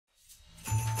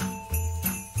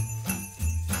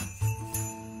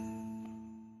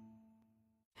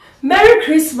Merry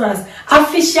Christmas.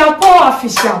 Official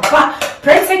pa.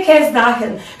 Pretty case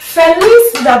dahin.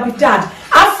 Feliz Navidad.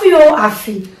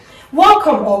 Afi.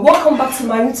 Welcome back to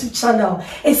my YouTube channel.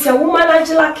 It's your woman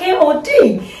Angela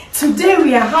KOD. Today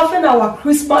we are having our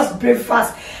Christmas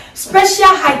breakfast. Special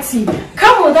high tea.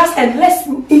 Come with us and let's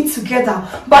eat together.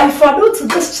 But if you are new to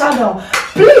this channel,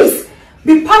 please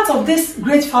be part of this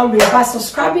great family by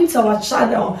subscribing to our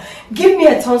channel. Give me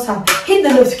a thumbs up, hit the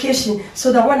notification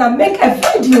so that when I make a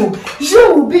video,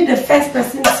 you will be the first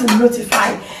person to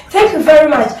notify. Thank you very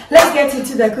much. Let's get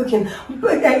into the cooking,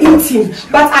 eating.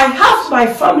 But I have my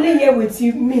family here with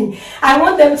me. I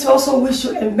want them to also wish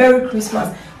you a Merry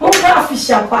Christmas. Merry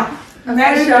Christmas.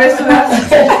 Merry Christmas.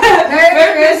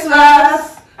 Merry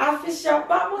Christmas. Official.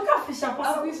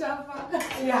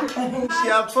 Yeah.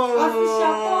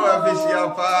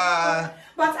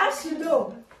 But as you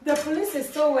know, the police is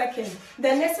still working,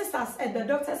 the nurses and the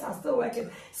doctors are still working.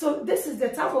 So this is the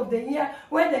time of the year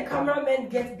when the cameramen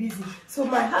get busy. So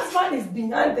my husband is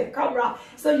behind the camera,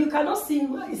 so you cannot see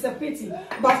him. It's a pity,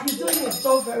 but he's doing his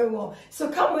job very well. So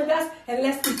come with us and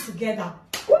let's eat together.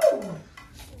 Woo!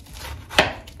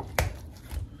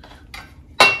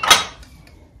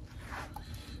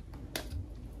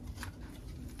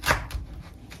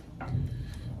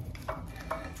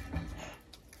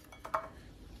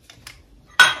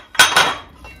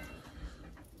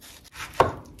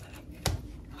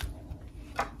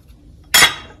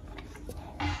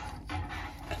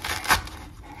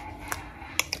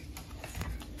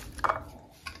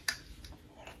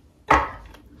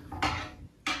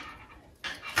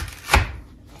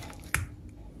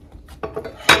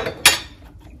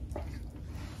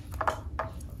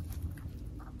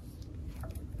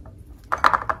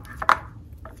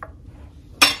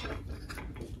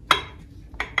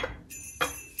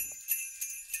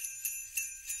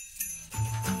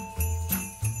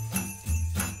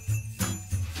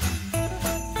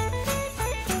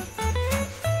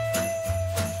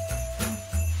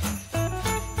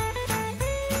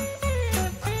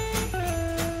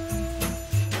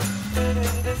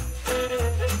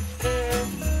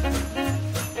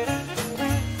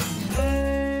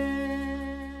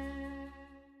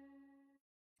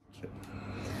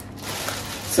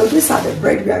 So these are the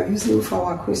bread we are using for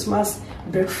our Christmas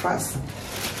breakfast.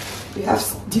 We have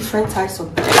different types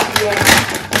of bread here.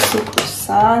 Also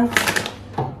croissant.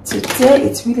 Today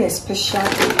it's really a special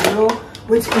day, you know,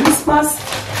 with Christmas.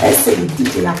 Let's say so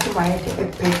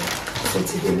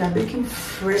today we are making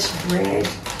fresh bread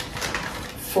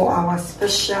for our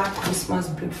special Christmas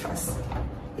breakfast.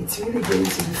 It's really going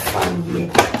to be fun here.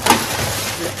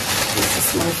 This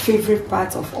is my favorite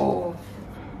part of all.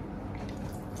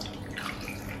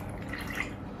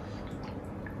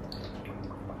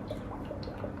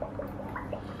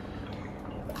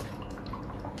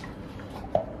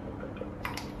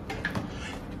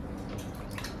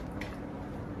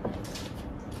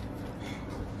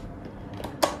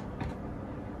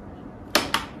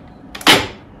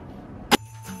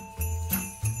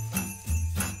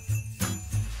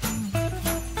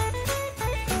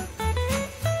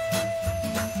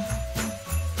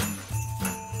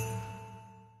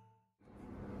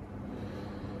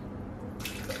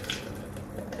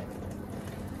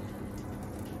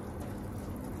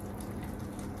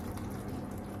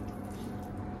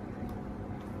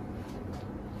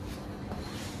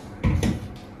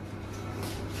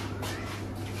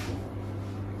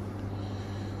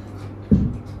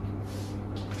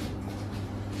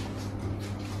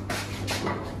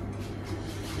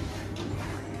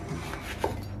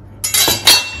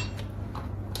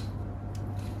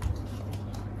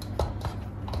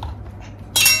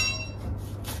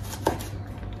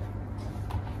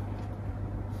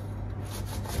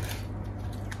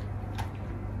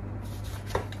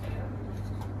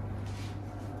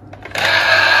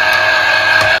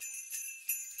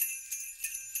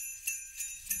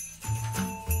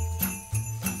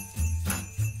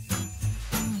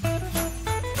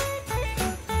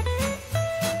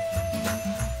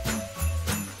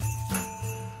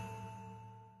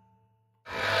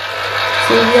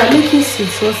 So we are making sweet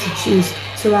sauce to choose.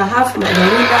 So I have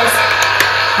margaritas,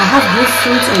 I have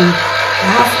grapefruit, and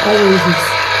I have oranges.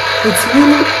 It's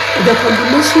really, the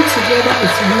combination together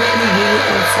is really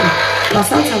awesome. But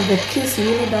sometimes the kids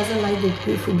really doesn't like the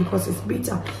grapefruit because it's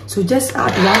bitter. So just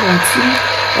add 1 or 2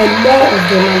 and more of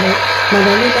the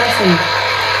margaritas and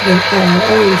the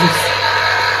oranges.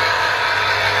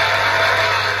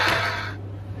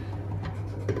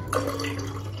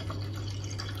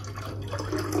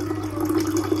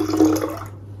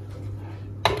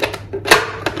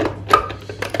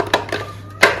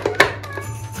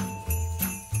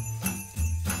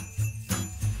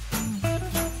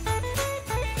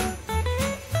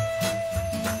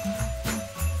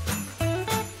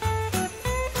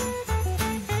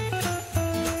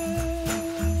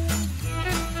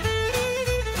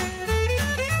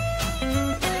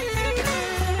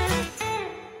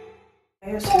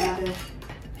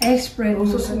 nice spread.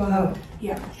 Also zo.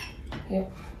 Ja. Ja.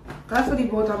 Kan je even die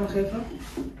boterham geven?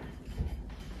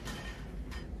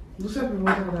 Hoe heb je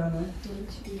boter gedaan, hè?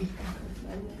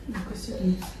 Ik wist het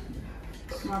niet.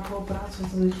 Maar ik wil praten,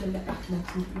 want dan is het echt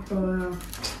lekker.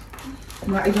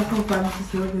 Maar ik dacht gewoon praten, het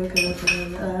is heel lekker.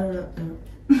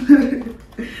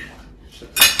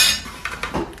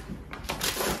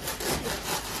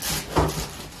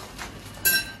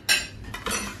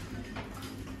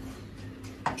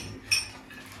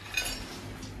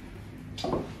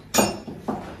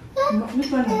 Mag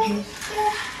niet maar netjes.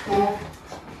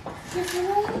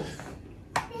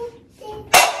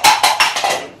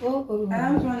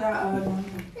 En zo ja,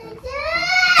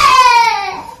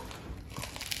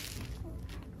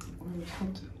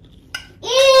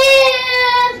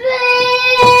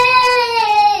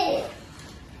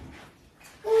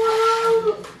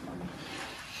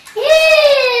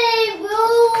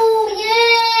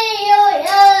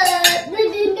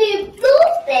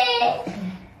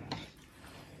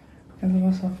 en dat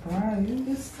was al waar, nee,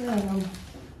 nee.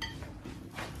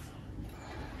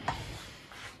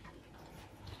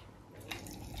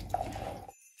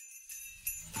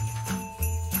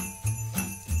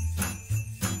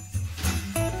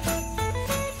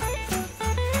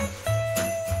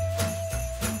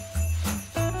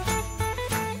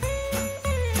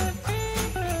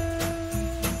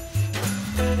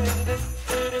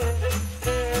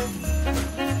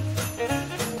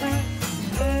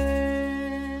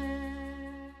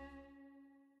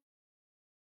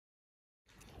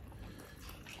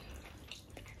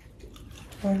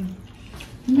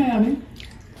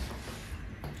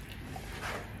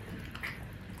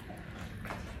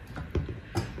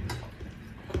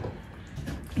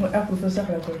 Wat echt veel zeg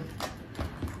lekker.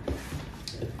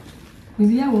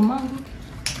 Wie jij wel man?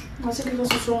 Maar zeker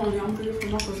dat ze zo aan die andere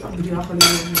vanaf was echt 3 jaar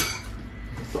geleden.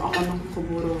 Toen allemaal nog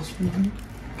geboren was.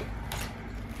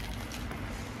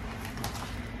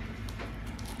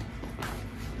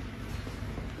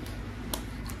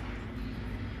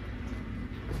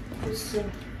 Dus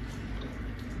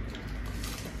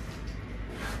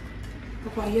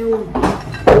papa, yo.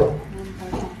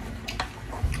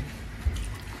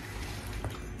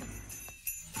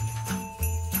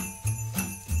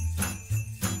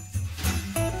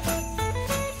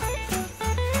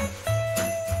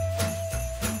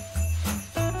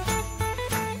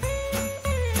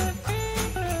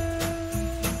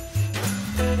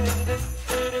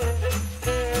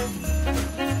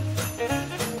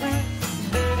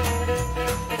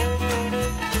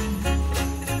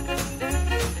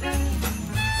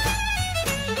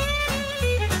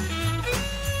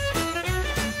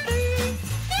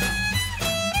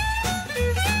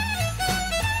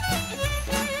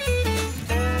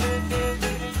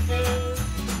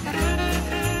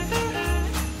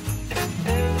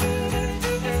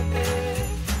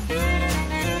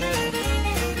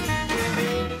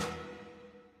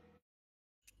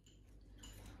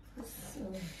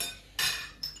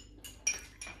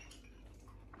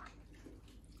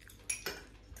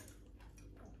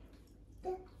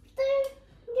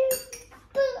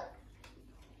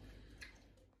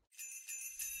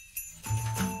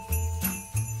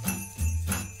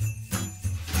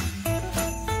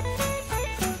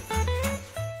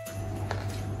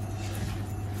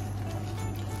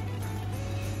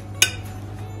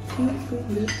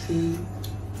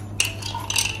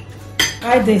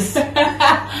 Try this.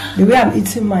 The way I'm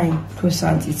eating my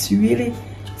croissant, it's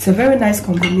a very nice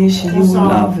combination. You will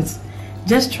love it.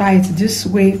 Just try it this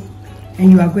way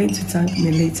and you are going to thank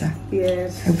me later.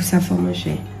 Yes.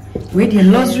 With your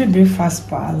luxury breakfast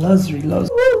bar, luxury.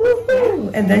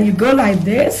 And then you go like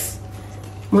this.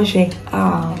 Moshe.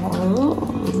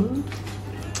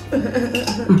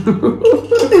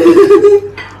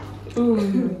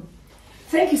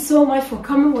 Thank you so much for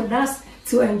coming with us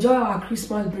to enjoy our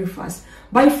Christmas breakfast.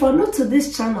 But if you're new to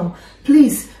this channel,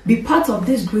 please be part of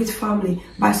this great family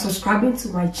by subscribing to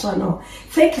my channel.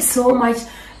 Thank you so much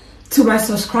to my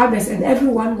subscribers and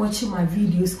everyone watching my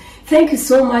videos. Thank you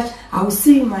so much. I will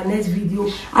see you in my next video.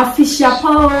 Afisha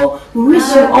Pao, we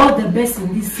wish you all the best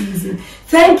in this season.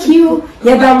 Thank you.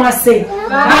 Yadama say bye.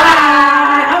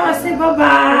 I must say bye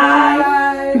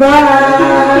bye.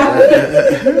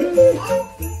 Bye.